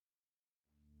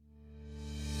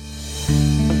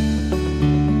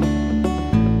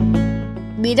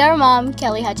Meet our mom,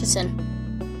 Kelly Hutchison.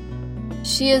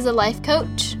 She is a life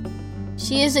coach.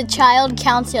 She is a child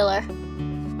counselor.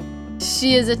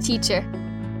 She is a teacher.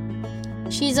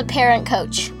 She's a parent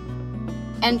coach.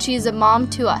 And she's a mom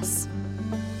to us.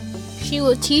 She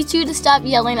will teach you to stop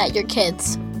yelling at your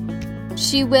kids.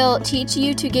 She will teach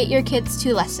you to get your kids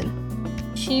to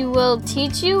listen. She will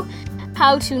teach you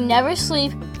how to never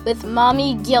sleep with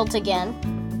mommy guilt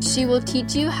again. She will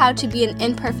teach you how to be an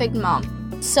imperfect mom,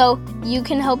 so you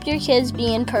can help your kids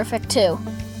be imperfect too.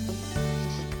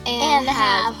 And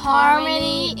have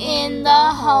harmony in the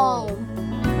home.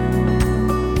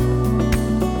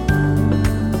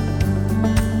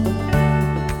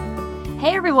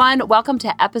 Hey everyone, welcome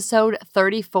to episode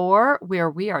 34, where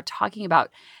we are talking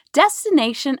about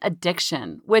destination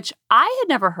addiction, which I had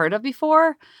never heard of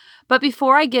before. But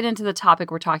before I get into the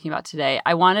topic we're talking about today,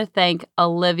 I want to thank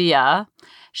Olivia.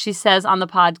 She says on the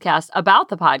podcast, about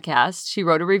the podcast, she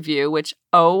wrote a review, which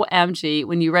OMG,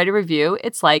 when you write a review,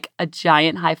 it's like a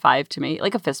giant high five to me,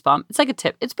 like a fist bump. It's like a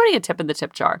tip. It's putting a tip in the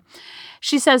tip jar.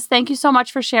 She says, thank you so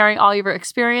much for sharing all of your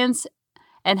experience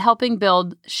and helping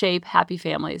build, shape happy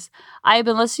families. I have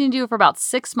been listening to you for about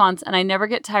 6 months, and I never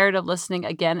get tired of listening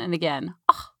again and again.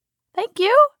 Oh, thank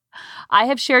you. I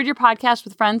have shared your podcast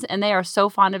with friends, and they are so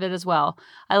fond of it as well.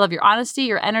 I love your honesty,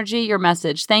 your energy, your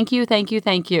message. Thank you, thank you,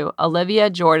 thank you. Olivia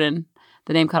Jordan.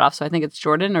 The name cut off, so I think it's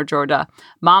Jordan or Jorda.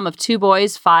 Mom of 2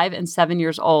 boys, 5 and 7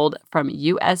 years old, from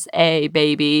USA,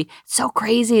 baby. It's so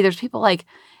crazy. There's people like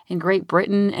in Great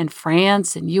Britain and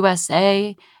France and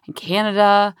USA and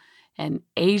Canada and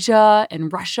Asia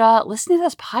and Russia listening to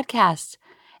this podcast.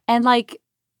 And like,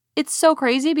 it's so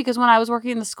crazy because when I was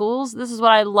working in the schools, this is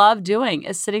what I love doing,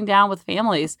 is sitting down with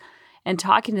families and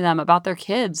talking to them about their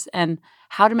kids and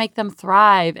how to make them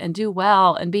thrive and do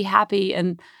well and be happy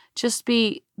and just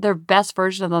be their best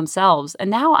version of themselves.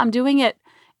 And now I'm doing it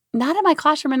not in my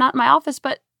classroom and not in my office,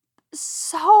 but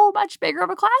so much bigger of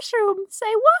a classroom.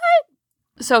 Say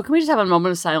what? So can we just have a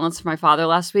moment of silence for my father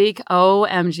last week?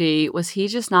 OMG, was he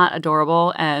just not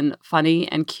adorable and funny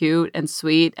and cute and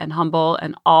sweet and humble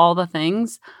and all the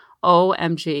things?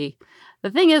 OMG.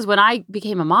 The thing is, when I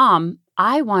became a mom,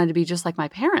 I wanted to be just like my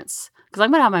parents, because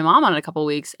I'm going to have my mom on in a couple of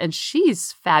weeks, and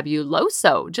she's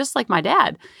fabuloso, just like my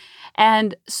dad.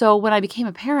 And so when I became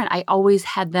a parent, I always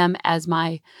had them as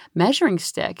my measuring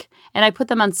stick, and I put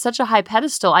them on such a high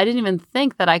pedestal. I didn't even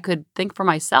think that I could think for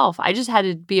myself. I just had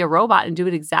to be a robot and do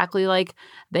it exactly like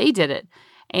they did it.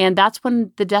 And that's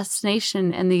when the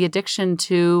destination and the addiction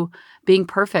to being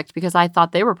perfect, because I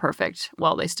thought they were perfect.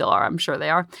 Well, they still are. I'm sure they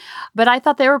are. But I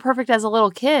thought they were perfect as a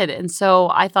little kid. And so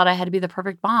I thought I had to be the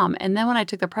perfect mom. And then when I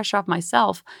took the pressure off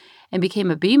myself and became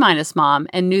a B- mom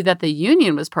and knew that the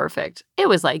union was perfect, it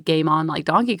was like game on, like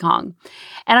Donkey Kong.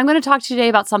 And I'm going to talk to you today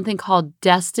about something called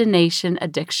destination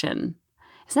addiction.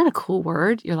 Isn't that a cool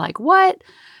word? You're like, what?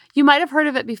 You might have heard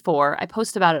of it before. I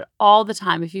post about it all the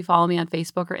time if you follow me on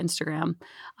Facebook or Instagram.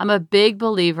 I'm a big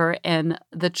believer in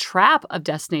the trap of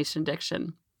destination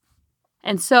addiction.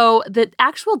 And so the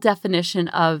actual definition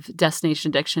of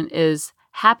destination addiction is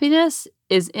happiness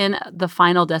is in the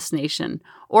final destination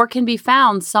or can be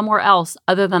found somewhere else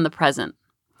other than the present.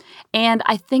 And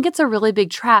I think it's a really big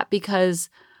trap because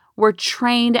we're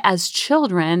trained as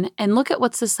children, and look at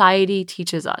what society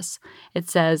teaches us. It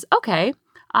says, okay,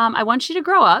 I want you to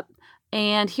grow up,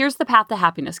 and here's the path to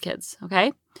happiness, kids,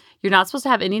 okay? You're not supposed to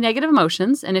have any negative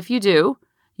emotions, and if you do,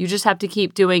 you just have to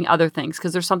keep doing other things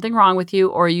because there's something wrong with you,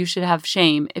 or you should have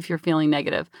shame if you're feeling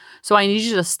negative. So I need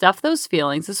you to stuff those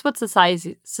feelings. This is what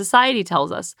society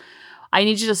tells us. I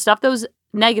need you to stuff those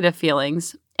negative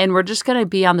feelings, and we're just going to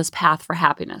be on this path for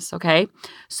happiness, okay?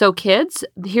 So kids,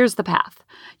 here's the path.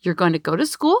 You're going to go to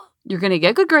school. You're going to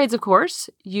get good grades, of course.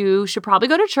 You should probably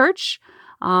go to church.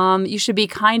 You should be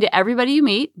kind to everybody you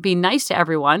meet. Be nice to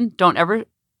everyone. Don't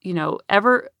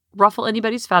ever ruffle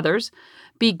anybody's feathers.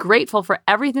 Be grateful for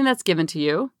everything that's given to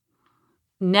you.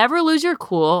 Never lose your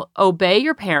cool. Obey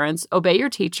your parents. Obey your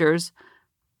teachers.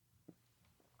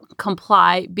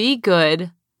 Comply. Be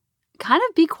good. Kind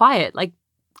of be quiet. Like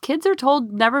kids are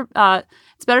told never,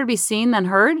 it's better to be seen than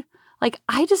heard. Like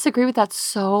I disagree with that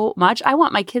so much. I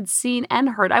want my kids seen and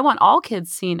heard. I want all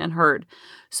kids seen and heard.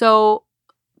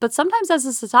 But sometimes as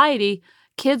a society,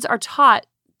 kids are taught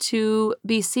to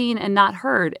be seen and not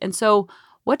heard. And so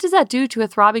what does that do to a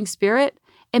throbbing spirit?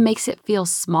 It makes it feel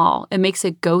small. It makes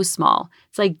it go small.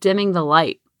 It's like dimming the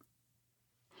light.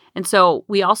 And so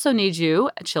we also need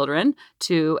you, children,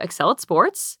 to excel at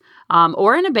sports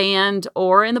or in a band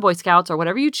or in the Boy Scouts or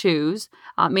whatever you choose.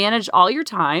 Manage all your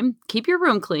time. Keep your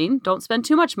room clean. Don't spend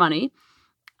too much money.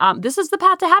 This is the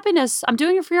path to happiness. I'm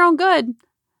doing it for your own good.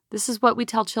 This is what we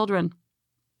tell children.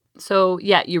 So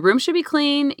yeah, your room should be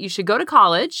clean. You should go to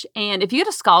college. And if you get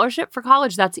a scholarship for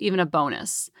college, that's even a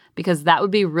bonus because that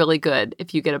would be really good.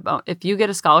 If you get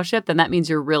a scholarship, then that means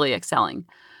you're really excelling.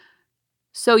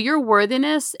 So your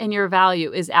worthiness and your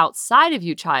value is outside of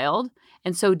you, child.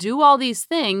 And so do all these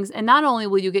things. And not only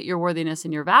will you get your worthiness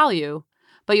and your value,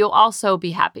 but you'll also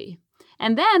be happy.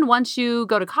 And then once you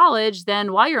go to college,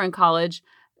 then while you're in college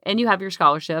and you have your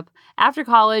scholarship, after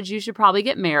college, you should probably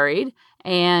get married.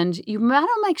 And you want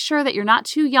to make sure that you're not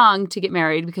too young to get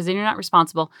married because then you're not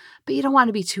responsible, but you don't want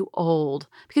to be too old.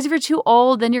 Because if you're too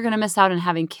old, then you're going to miss out on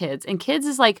having kids. And kids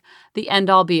is like the end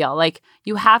all be all. Like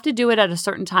you have to do it at a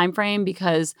certain time frame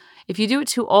because if you do it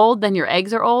too old, then your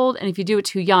eggs are old. And if you do it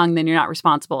too young, then you're not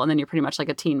responsible. And then you're pretty much like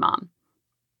a teen mom.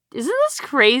 Isn't this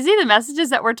crazy, the messages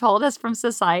that we're told us from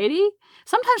society?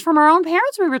 Sometimes from our own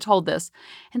parents we were told this.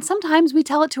 And sometimes we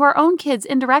tell it to our own kids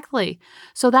indirectly.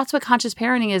 So that's what conscious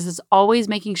parenting is always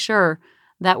making sure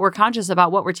that we're conscious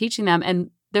about what we're teaching them.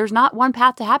 And there's not one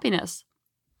path to happiness.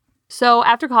 So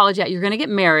after college, yeah, you're going to get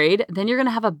married. Then you're going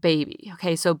to have a baby.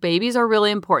 Okay, so babies are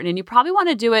really important. And you probably want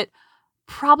to do it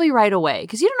probably right away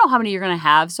because you don't know how many you're going to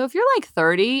have. So if you're like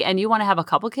 30 and you want to have a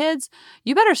couple kids,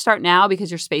 you better start now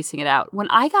because you're spacing it out. When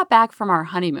I got back from our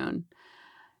honeymoon,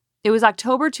 it was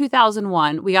October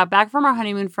 2001. We got back from our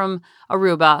honeymoon from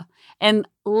Aruba and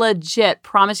legit,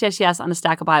 promise yes, on a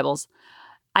stack of Bibles.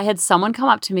 I had someone come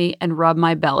up to me and rub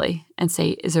my belly and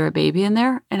say, "Is there a baby in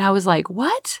there?" And I was like,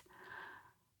 "What?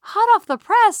 Hot off the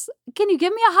press. Can you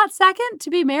give me a hot second to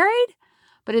be married?"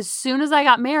 But as soon as I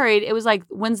got married, it was like,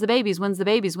 when's the babies? When's the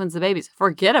babies? When's the babies?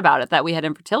 Forget about it that we had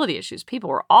infertility issues.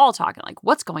 People were all talking like,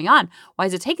 what's going on? Why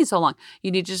is it taking so long? You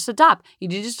need to just adopt. You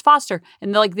need to just foster.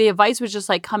 And the advice was just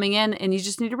like coming in and you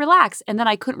just need to relax. And then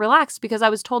I couldn't relax because I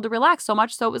was told to relax so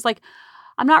much. So it was like,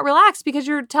 I'm not relaxed because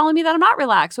you're telling me that I'm not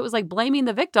relaxed. So it was like blaming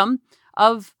the victim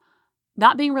of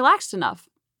not being relaxed enough.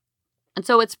 And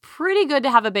so it's pretty good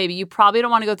to have a baby. You probably don't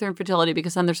want to go through infertility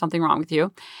because then there's something wrong with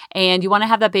you. And you want to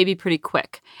have that baby pretty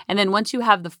quick. And then once you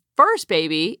have the first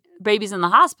baby's in the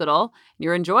hospital,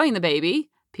 you're enjoying the baby,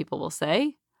 people will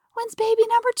say, "When's baby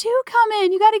number 2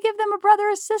 coming? You got to give them a brother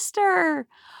or sister."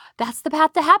 That's the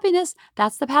path to happiness.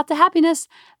 That's the path to happiness.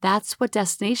 That's what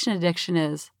destination addiction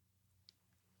is.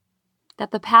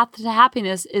 That the path to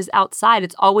happiness is outside.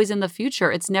 It's always in the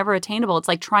future. It's never attainable. It's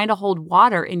like trying to hold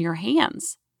water in your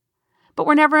hands. But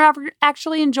we're never ever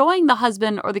actually enjoying the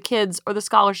husband or the kids or the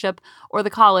scholarship or the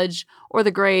college or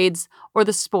the grades or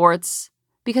the sports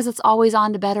because it's always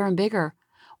on to better and bigger.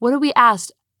 What do we ask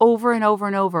over and over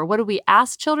and over? What do we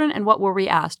ask children and what were we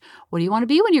asked? What do you want to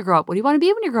be when you grow up? What do you want to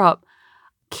be when you grow up?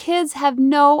 Kids have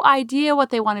no idea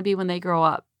what they want to be when they grow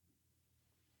up.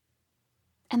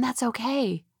 And that's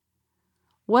okay.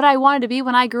 What I wanted to be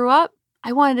when I grew up,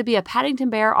 I wanted to be a Paddington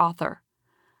Bear author.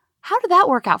 How did that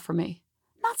work out for me?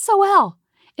 Not so well.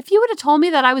 If you would have told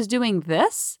me that I was doing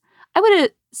this, I would have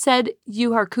said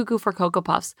you are cuckoo for Cocoa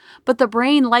Puffs. But the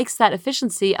brain likes that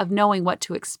efficiency of knowing what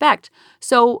to expect.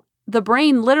 So the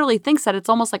brain literally thinks that it's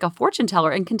almost like a fortune teller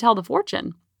and can tell the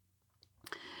fortune.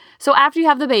 So after you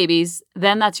have the babies,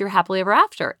 then that's your happily ever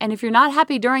after. And if you're not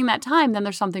happy during that time, then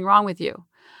there's something wrong with you.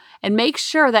 And make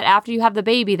sure that after you have the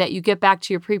baby that you get back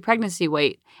to your pre-pregnancy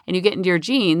weight and you get into your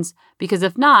genes, because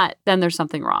if not, then there's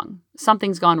something wrong.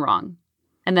 Something's gone wrong.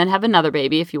 And then have another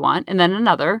baby if you want, and then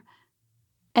another.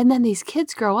 And then these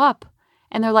kids grow up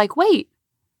and they're like, wait,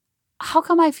 how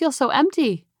come I feel so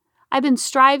empty? I've been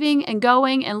striving and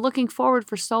going and looking forward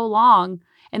for so long,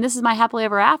 and this is my happily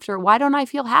ever after. Why don't I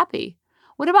feel happy?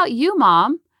 What about you,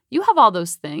 Mom? You have all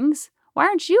those things. Why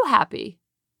aren't you happy?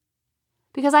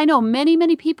 Because I know many,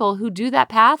 many people who do that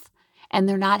path and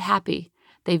they're not happy.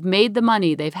 They've made the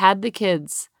money. They've had the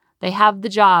kids. They have the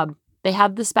job. They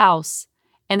have the spouse.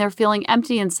 And they're feeling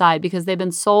empty inside because they've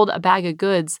been sold a bag of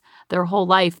goods their whole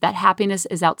life. That happiness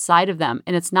is outside of them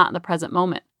and it's not in the present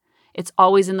moment. It's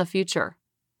always in the future.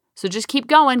 So just keep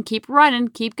going, keep running,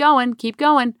 keep going, keep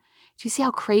going. Do you see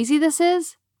how crazy this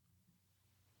is?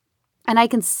 And I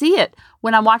can see it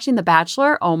when I'm watching The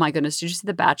Bachelor. Oh my goodness, did you see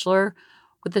The Bachelor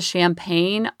with the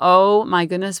champagne? Oh my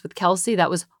goodness, with Kelsey, that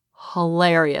was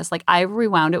hilarious. Like I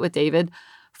rewound it with David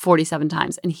 47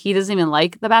 times and he doesn't even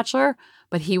like The Bachelor,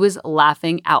 but he was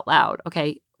laughing out loud.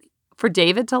 Okay. For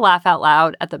David to laugh out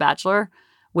loud at The Bachelor,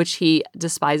 which he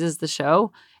despises the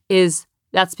show,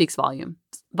 that speaks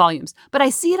volumes. But I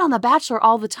see it on The Bachelor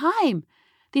all the time.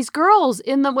 These girls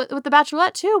with The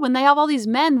Bachelorette too, when they have all these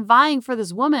men vying for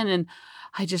this woman and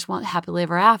I just want happily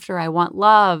ever after. I want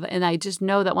love. And I just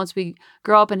know that once we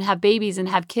grow up and have babies and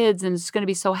have kids and it's going to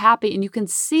be so happy and you can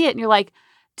see it and you're like,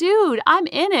 dude, I'm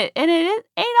in it and it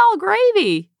ain't all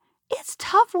gravy. It's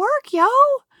tough work, yo.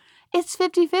 It's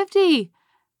 50-50.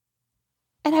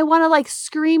 And I want to like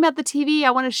scream at the TV.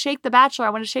 I want to shake The Bachelor. I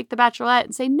want to shake The Bachelorette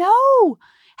and say, no,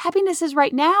 happiness is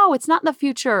right now. It's not in the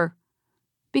future.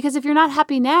 Because if you're not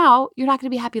happy now, you're not going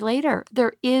to be happy later.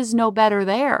 There is no better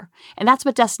there. And that's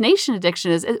what destination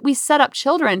addiction is. We set up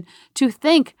children to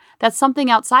think that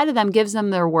something outside of them gives them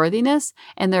their worthiness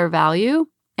and their value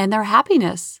and their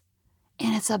happiness.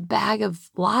 And it's a bag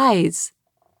of lies.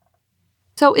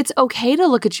 So it's okay to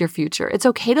look at your future. It's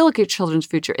okay to look at your children's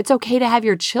future. It's okay to have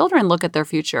your children look at their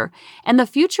future. And the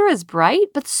future is bright,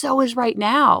 but so is right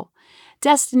now.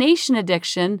 Destination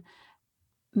addiction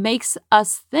makes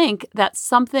us think that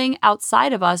something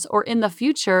outside of us or in the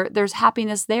future, there's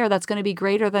happiness there that's going to be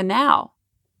greater than now.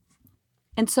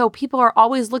 And so people are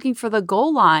always looking for the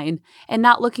goal line and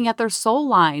not looking at their soul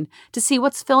line to see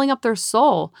what's filling up their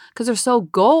soul because they're so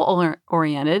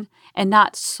goal-oriented and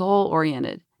not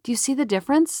soul-oriented. Do you see the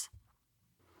difference?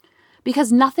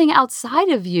 Because nothing outside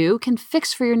of you can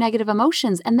fix for your negative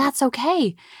emotions, and that's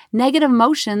okay. Negative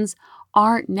emotions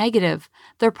aren't negative.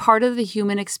 They're part of the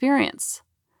human experience.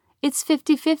 It's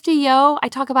 50-50, yo. I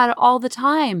talk about it all the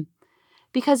time.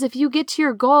 Because if you get to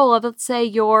your goal of, let's say,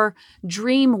 your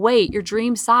dream weight, your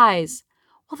dream size,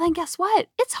 well, then guess what?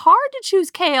 It's hard to choose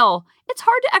kale. It's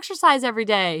hard to exercise every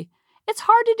day. It's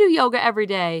hard to do yoga every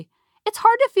day. It's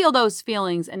hard to feel those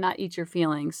feelings and not eat your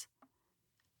feelings.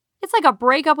 It's like a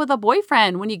breakup with a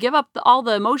boyfriend when you give up all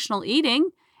the emotional eating.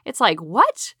 It's like,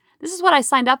 what? This is what I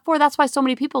signed up for. That's why so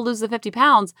many people lose the 50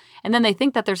 pounds. And then they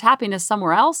think that there's happiness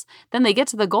somewhere else. Then they get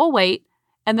to the goal weight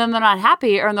and then they're not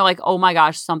happy. And they're like, oh my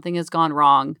gosh, something has gone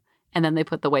wrong. And then they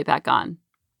put the weight back on.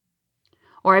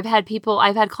 Or I've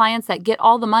had clients that get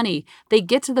all the money. They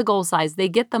get to the goal size. They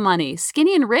get the money.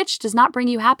 Skinny and rich does not bring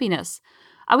you happiness.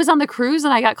 I was on the cruise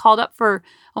and I got called up for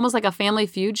almost like a Family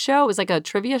Feud show. It was like a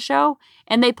trivia show.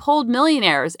 And they polled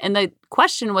millionaires. And the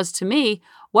question was to me,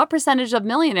 what percentage of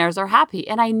millionaires are happy?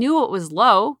 And I knew it was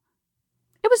low.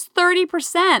 It was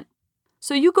 30%.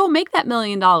 So you go make that $1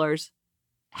 million.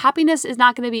 Happiness is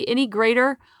not going to be any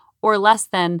greater or less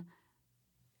than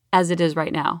as it is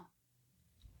right now.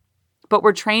 But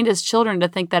we're trained as children to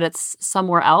think that it's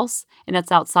somewhere else and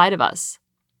it's outside of us.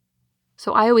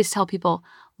 So I always tell people,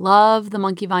 love the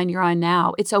monkey vine you're on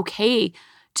now. It's okay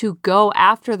to go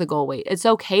after the goal weight. It's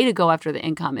okay to go after the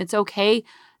income. It's okay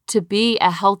to be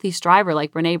a healthy striver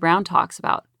like Brené Brown talks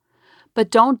about.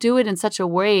 But don't do it in such a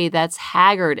way that's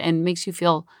haggard and makes you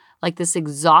feel like this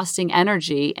exhausting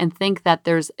energy and think that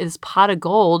there's this pot of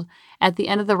gold at the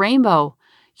end of the rainbow.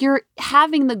 You're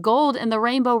having the gold in the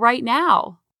rainbow right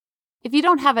now. If you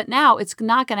don't have it now, it's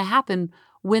not going to happen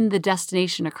when the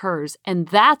destination occurs. And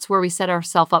that's where we set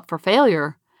ourselves up for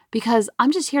failure. Because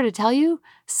I'm just here to tell you,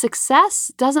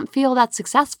 success doesn't feel that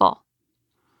successful.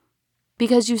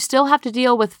 Because you still have to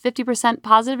deal with 50%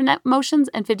 positive emotions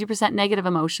and 50% negative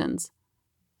emotions.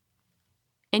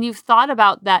 And you've thought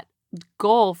about that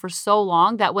goal for so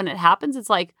long that when it happens, it's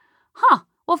like, well,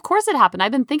 of course it happened.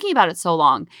 I've been thinking about it so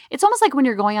long. It's almost like when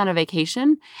you're going on a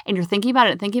vacation and you're thinking about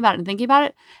it and thinking about it and thinking about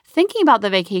it. Thinking about the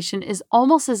vacation is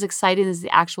almost as exciting as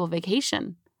the actual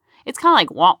vacation. It's kind of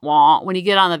like wah-wah when you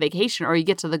get on the vacation or you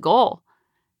get to the goal.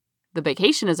 The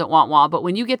vacation isn't wah-wah, but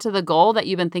when you get to the goal that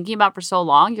you've been thinking about for so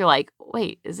long, you're like,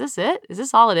 wait, is this it? Is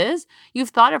this all it is? You've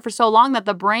thought it for so long that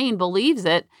the brain believes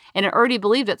it, and it already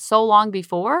believed it so long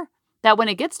before that when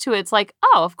it gets to it, it's like,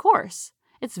 oh, of course.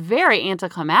 It's very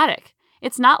anticlimactic.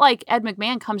 It's not like Ed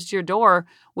McMahon comes to your door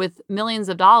with millions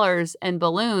of dollars and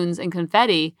balloons and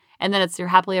confetti, and then it's your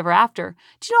happily ever after.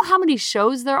 Do you know how many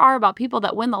shows there are about people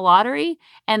that win the lottery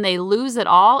and they lose it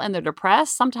all and they're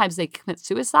depressed? Sometimes they commit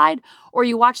suicide. Or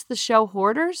you watch the show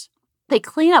Hoarders. They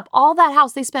clean up all that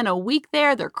house. They spend a week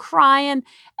there. They're crying.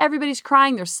 Everybody's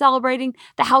crying. They're celebrating.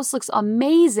 The house looks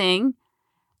amazing.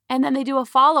 And then they do a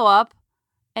follow-up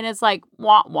and it's like,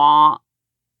 wah, wah.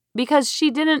 Because she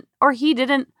didn't or he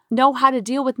didn't know how to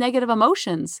deal with negative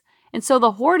emotions. And so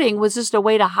the hoarding was just a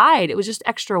way to hide. It was just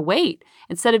extra weight.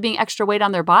 Instead of being extra weight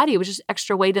on their body, it was just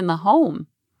extra weight in the home.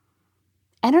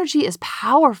 Energy is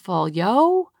powerful,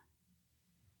 yo.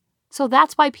 So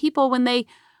that's why people, when they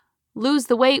lose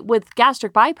the weight with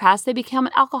gastric bypass, they become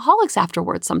alcoholics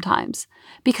afterwards sometimes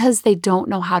because they don't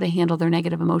know how to handle their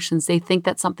negative emotions. They think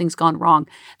that something's gone wrong.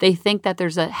 They think that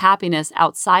there's a happiness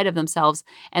outside of themselves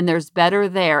and there's better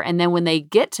there. And then when they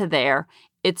get to there,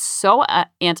 it's so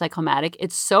anticlimactic,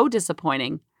 it's so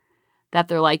disappointing that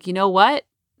they're like, you know what?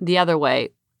 The other way,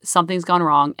 something's gone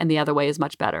wrong and the other way is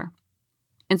much better.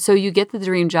 And so you get the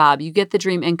dream job, you get the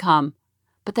dream income,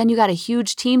 but then you got a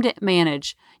huge team to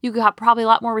manage. You got probably a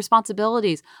lot more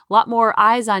responsibilities, a lot more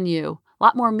eyes on you, a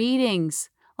lot more meetings,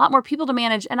 a lot more people to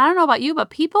manage. And I don't know about you, but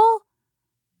people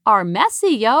are messy,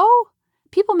 yo.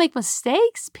 People make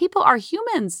mistakes. People are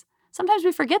humans. Sometimes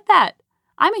we forget that.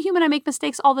 I'm a human. I make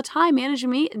mistakes all the time. Managing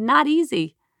me, not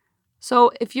easy.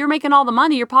 So if you're making all the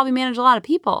money, you're probably managing a lot of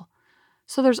people.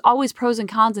 So there's always pros and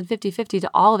cons and 50-50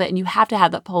 to all of it. And you have to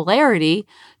have that polarity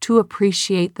to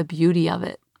appreciate the beauty of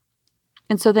it.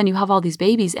 And so then you have all these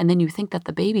babies, and then you think that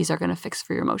the babies are going to fix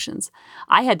for your emotions.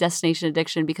 I had destination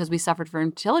addiction because we suffered from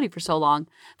infertility for so long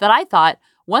that I thought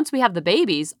once we have the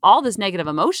babies, all this negative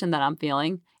emotion that I'm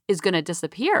feeling is going to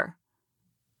disappear.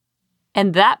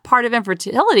 And that part of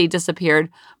infertility disappeared,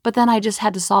 but then I just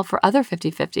had to solve for other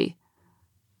 50-50.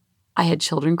 I had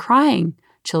children crying,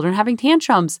 children having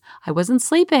tantrums. I wasn't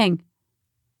sleeping.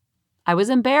 I was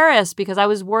embarrassed because I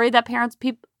was worried that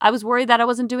I was worried that I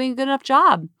wasn't doing a good enough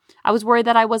job. I was worried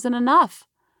that I wasn't enough.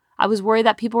 I was worried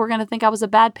that people were going to think I was a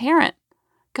bad parent.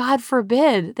 God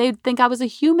forbid, they'd think I was a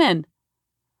human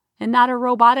and not a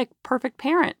robotic, perfect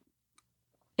parent.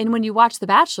 And when you watch The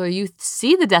Bachelor, you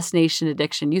see the destination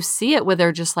addiction. You see it where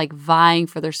they're just like vying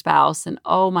for their spouse. And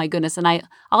oh my goodness. And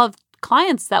I'll have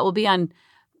clients that will be on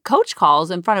coach calls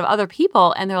in front of other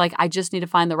people. And they're like, I just need to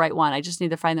find the right one. I just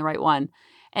need to find the right one.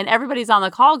 And everybody's on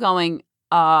the call going,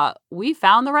 we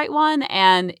found the right one,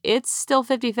 and it's still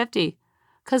 50-50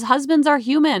 because husbands are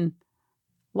human.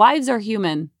 Wives are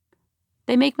human.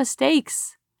 They make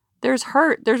mistakes. There's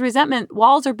hurt. There's resentment.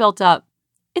 Walls are built up.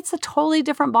 It's a totally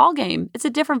different ballgame. It's a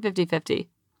different 50-50.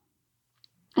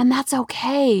 And that's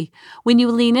okay. When you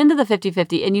lean into the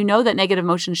 50-50 and you know that negative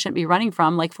emotions shouldn't be running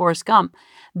from, like Forrest Gump,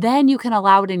 then you can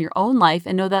allow it in your own life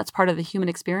and know that's part of the human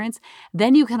experience.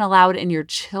 Then you can allow it in your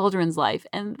children's life.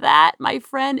 And that, my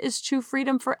friend, is true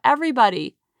freedom for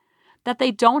everybody. That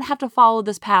they don't have to follow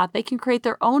this path. They can create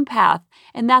their own path,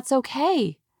 and that's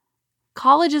okay.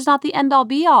 College is not the end-all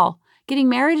be-all. Getting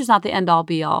married is not the end-all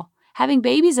be-all. Having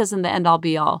babies isn't the end-all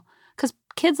be-all. Because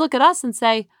kids look at us and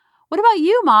say, what about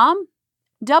you, Mom?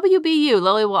 WBU.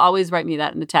 Lily will always write me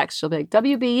that in the text. She'll be like,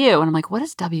 WBU. And I'm like, what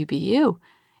is WBU?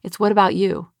 It's what about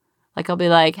you? Like, I'll be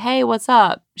like, hey, what's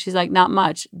up? She's like, not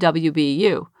much.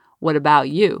 WBU. What about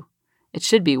you? It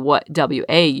should be what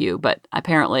WAU, but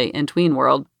apparently in tween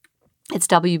world, it's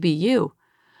WBU.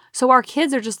 So our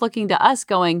kids are just looking to us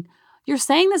going, you're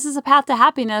saying this is a path to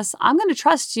happiness. I'm going to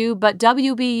trust you, but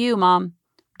WBU, Mom.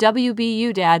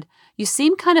 WBU, Dad. You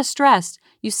seem kind of stressed.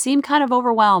 You seem kind of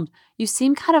overwhelmed. You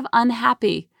seem kind of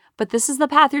unhappy, but this is the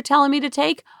path you're telling me to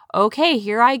take? Okay,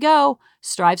 here I go.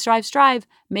 Strive, strive, strive.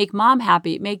 Make Mom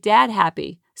happy. Make Dad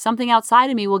happy. Something outside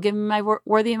of me will give me my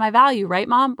worthy and my value. Right,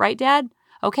 Mom? Right, Dad?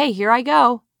 Okay, here I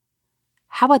go.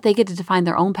 How about they get to define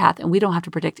their own path and we don't have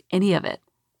to predict any of it?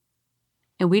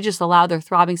 And we just allow their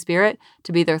throbbing spirit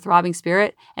to be their throbbing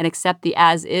spirit and accept the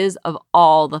as is of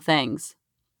all the things.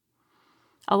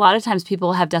 A lot of times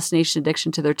people have destination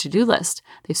addiction to their to-do list.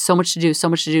 They have so much to do, so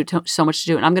much to do, so much to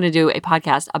do. And I'm going to do a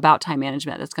podcast about time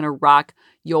management that's going to rock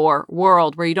your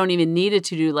world where you don't even need a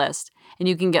to-do list and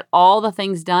you can get all the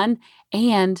things done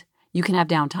and you can have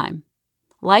downtime.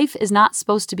 Life is not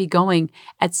supposed to be going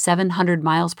at 700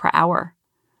 miles per hour.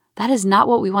 That is not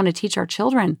what we want to teach our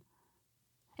children.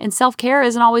 And self-care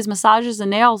isn't always massages and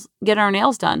nails, getting our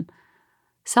nails done.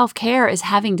 Self-care is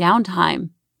having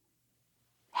downtime.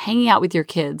 Hanging out with your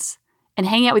kids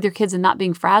and not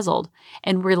being frazzled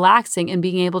and relaxing and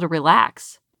being able to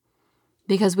relax.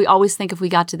 Because we always think if we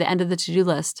got to the end of the to-do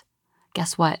list,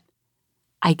 guess what?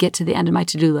 I get to the end of my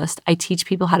to-do list. I teach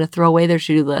people how to throw away their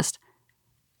to-do list.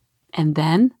 And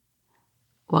then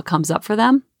what comes up for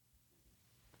them?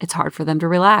 It's hard for them to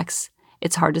relax.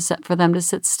 It's hard for them to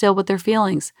sit still with their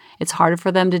feelings. It's harder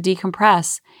for them to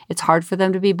decompress. It's hard for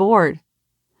them to be bored.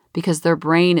 Because their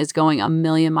brain is going a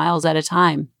million miles at a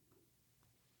time.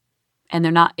 And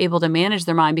they're not able to manage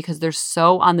their mind because they're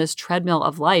so on this treadmill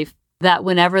of life that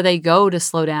whenever they go to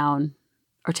slow down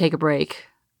or take a break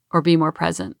or be more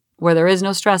present, where there is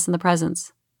no stress in the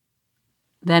presence,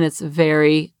 then it's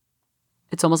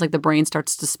almost like the brain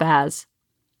starts to spaz.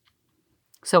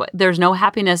 So there's no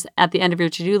happiness at the end of your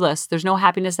to-do list. There's no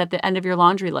happiness at the end of your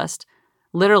laundry list.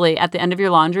 Literally, at the end of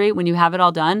your laundry, when you have it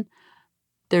all done,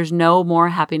 there's no more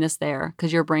happiness there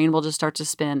because your brain will just start to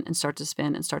spin and start to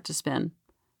spin and start to spin.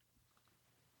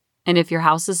 And if your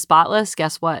house is spotless,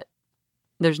 guess what?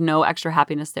 There's no extra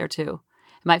happiness there too.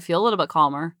 It might feel a little bit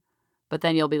calmer, but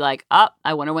then you'll be like,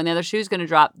 I wonder when the other shoe's going to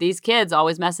drop. These kids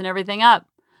always messing everything up.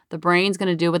 The brain's going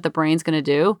to do what the brain's going to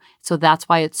do. So that's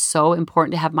why it's so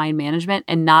important to have mind management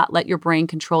and not let your brain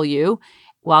control you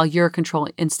while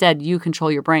instead you control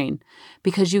your brain,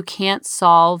 because you can't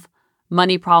solve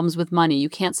money problems with money. You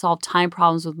can't solve time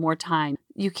problems with more time.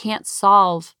 You can't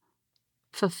solve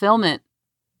fulfillment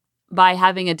by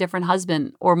having a different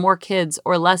husband or more kids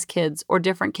or less kids or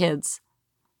different kids.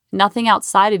 Nothing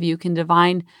outside of you can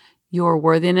define your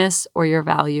worthiness or your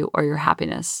value or your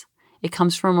happiness. It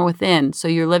comes from within. So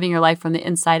you're living your life from the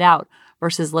inside out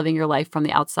versus living your life from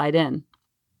the outside in.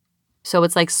 So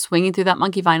it's like swinging through that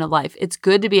monkey vine of life. It's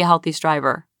good to be a healthy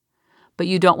striver, but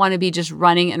you don't want to be just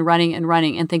running and running and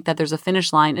running and think that there's a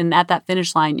finish line. And at that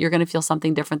finish line, you're going to feel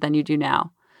something different than you do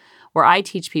now. Where I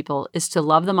teach people is to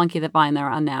love the monkey vine they're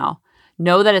on now.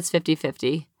 Know that it's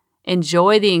 50-50.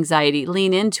 Enjoy the anxiety.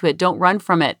 Lean into it. Don't run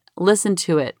from it. Listen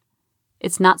to it.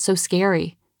 It's not so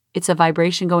scary. It's a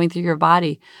vibration going through your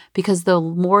body, because the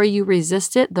more you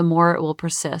resist it, the more it will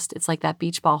persist. It's like that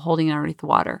beach ball holding it underneath the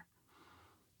water.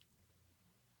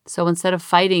 So instead of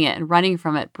fighting it and running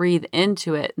from it, breathe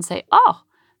into it and say, oh,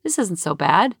 this isn't so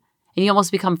bad. And you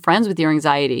almost become friends with your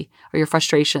anxiety or your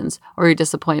frustrations or your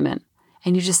disappointment.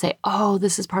 And you just say, oh,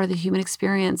 this is part of the human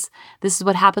experience. This is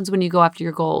what happens when you go after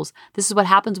your goals. This is what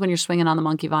happens when you're swinging on the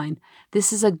monkey vine.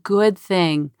 This is a good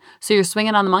thing. So you're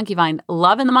swinging on the monkey vine,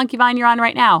 loving the monkey vine you're on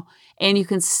right now. And you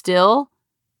can still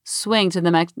swing to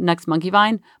the next monkey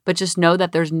vine, but just know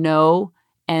that there's no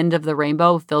end of the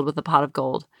rainbow filled with a pot of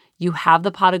gold. You have the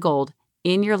pot of gold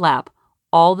in your lap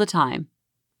all the time.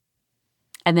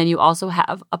 And then you also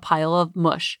have a pile of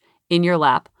mush in your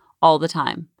lap all the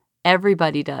time.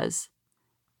 Everybody does.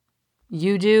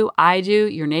 You do, I do,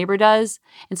 your neighbor does.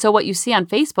 And so what you see on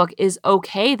Facebook is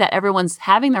okay that everyone's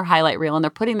having their highlight reel and they're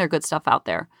putting their good stuff out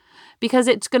there, because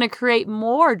it's going to create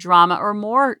more drama or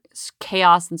more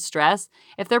chaos and stress.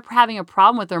 If they're having a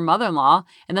problem with their mother-in-law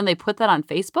and then they put that on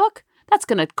Facebook, that's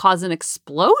going to cause an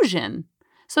explosion.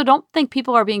 So don't think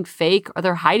people are being fake or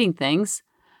they're hiding things.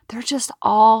 They're just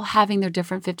all having their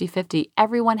different 50-50.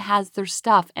 Everyone has their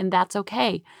stuff, and that's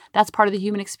okay. That's part of the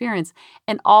human experience.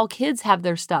 And all kids have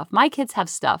their stuff. My kids have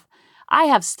stuff. I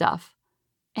have stuff.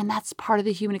 And that's part of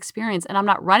the human experience. And I'm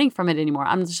not running from it anymore.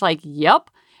 I'm just like, yep,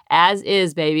 as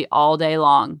is, baby, all day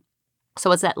long.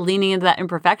 So it's that leaning into that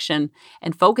imperfection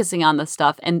and focusing on the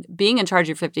stuff and being in charge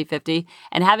of your 50-50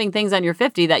 and having things on your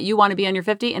 50 that you want to be on your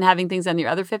 50 and having things on your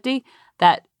other 50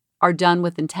 that are done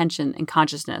with intention and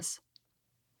consciousness.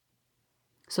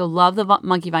 So love the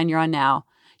monkey vine you're on now.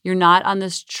 You're not on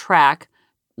this track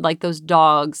like those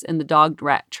dogs in the dog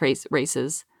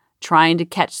races trying to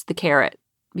catch the carrot,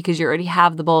 because you already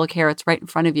have the bowl of carrots right in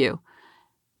front of you,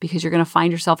 because you're going to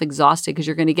find yourself exhausted, because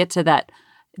you're going to get to that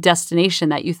destination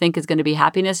that you think is going to be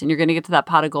happiness, and you're going to get to that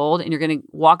pot of gold, and you're going to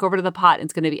walk over to the pot and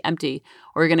it's going to be empty,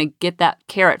 or you're going to get that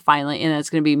carrot finally and it's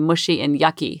going to be mushy and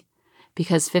yucky.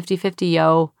 Because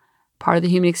 50-50, part of the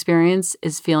human experience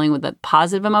is feeling with the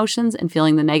positive emotions and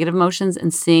feeling the negative emotions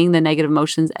and seeing the negative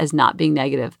emotions as not being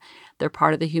negative. They're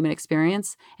part of the human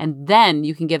experience. And then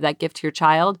you can give that gift to your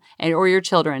child or your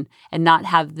children and not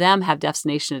have them have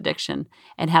destination addiction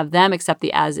and have them accept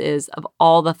the as is of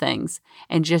all the things.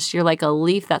 And just you're like a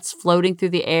leaf that's floating through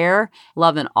the air,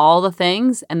 loving all the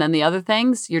things. And then the other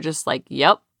things, you're just like,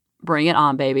 yep, bring it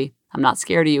on, baby. I'm not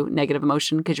scared of you, negative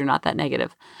emotion, because you're not that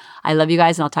negative. I love you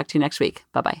guys, and I'll talk to you next week.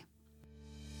 Bye-bye.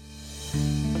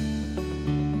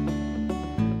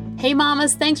 Hey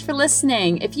mamas, thanks for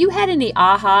listening. If you had any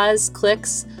ahas,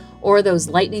 clicks, or those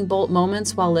lightning bolt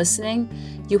moments while listening,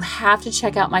 you have to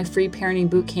check out my free parenting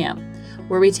bootcamp,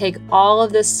 where we take all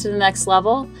of this to the next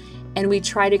level and we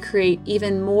try to create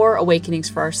even more awakenings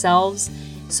for ourselves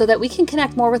so that we can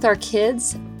connect more with our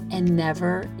kids and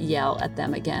never yell at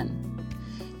them again.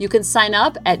 You can sign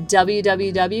up at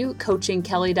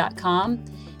www.coachingkelly.com. And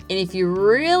if you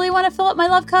really want to fill up my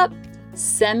love cup,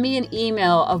 send me an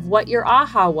email of what your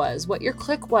aha was, what your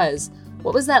click was,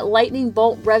 what was that lightning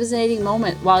bolt resonating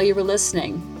moment while you were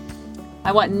listening.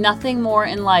 I want nothing more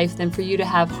in life than for you to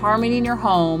have harmony in your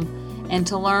home and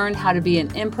to learn how to be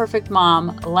an imperfect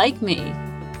mom like me,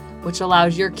 which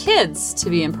allows your kids to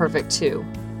be imperfect too,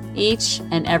 each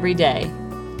and every day.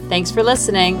 Thanks for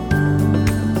listening.